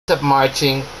of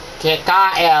marching,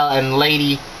 Kael and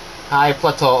Lady High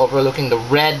Plateau overlooking the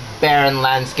red, barren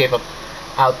landscape of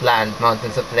Outland,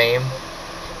 Mountains of Flame.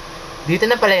 Dito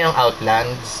na pala yung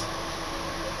Outlands.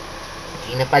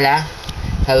 Dito na pala.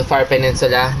 Hellfire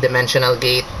Peninsula, Dimensional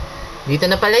Gate. Dito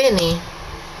na pala yun eh.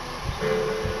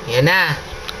 Yan na.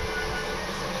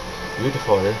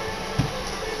 Beautiful.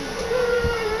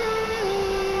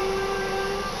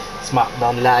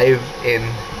 Smackdown live in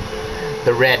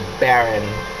the Red Baron.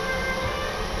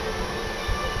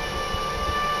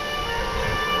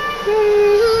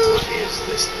 What is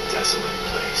this desolate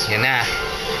place? Yan na.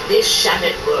 This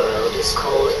shattered world is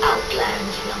called Outland,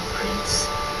 young prince.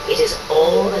 It is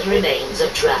all that remains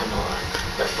of Draenor,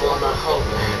 the former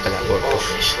homeland of the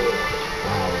orcish Horde.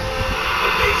 Wow.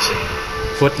 Amazing.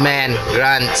 Footman,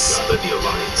 grunts. But the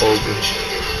alliance was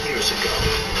initiated years ago.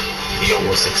 The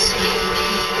almost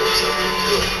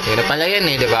Yan na pala yan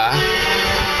eh, di ba?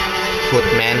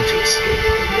 Footman. to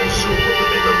escape Ner'zhul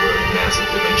with a number of massive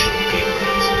dimensional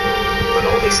gateways. But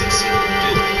all they succeeded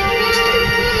in doing was tear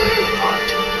the planet apart.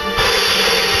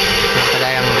 Yan pala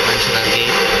yung dimensional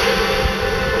gate.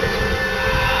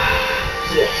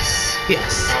 Yes.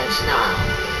 Yes. And now,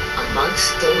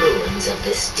 amongst the ruins of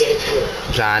this dead world,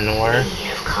 Draenor. we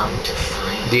have come to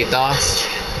find Dito.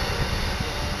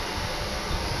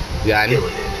 Yan.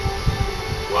 Illidan.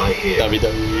 Why here?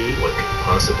 WWE. What could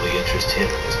possibly interest him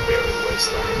in this barren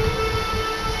wasteland?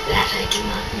 that I do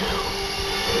not know.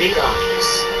 Regardless,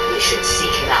 we should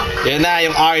seek him out. Yan na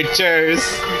yung archers.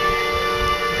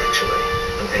 Actually,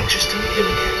 I'm anxious to meet him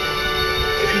again.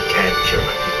 If he can cure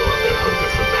my people of their hunger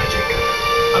for magic,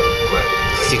 I would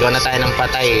gladly. Sigaw na tayo ng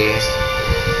patay eh.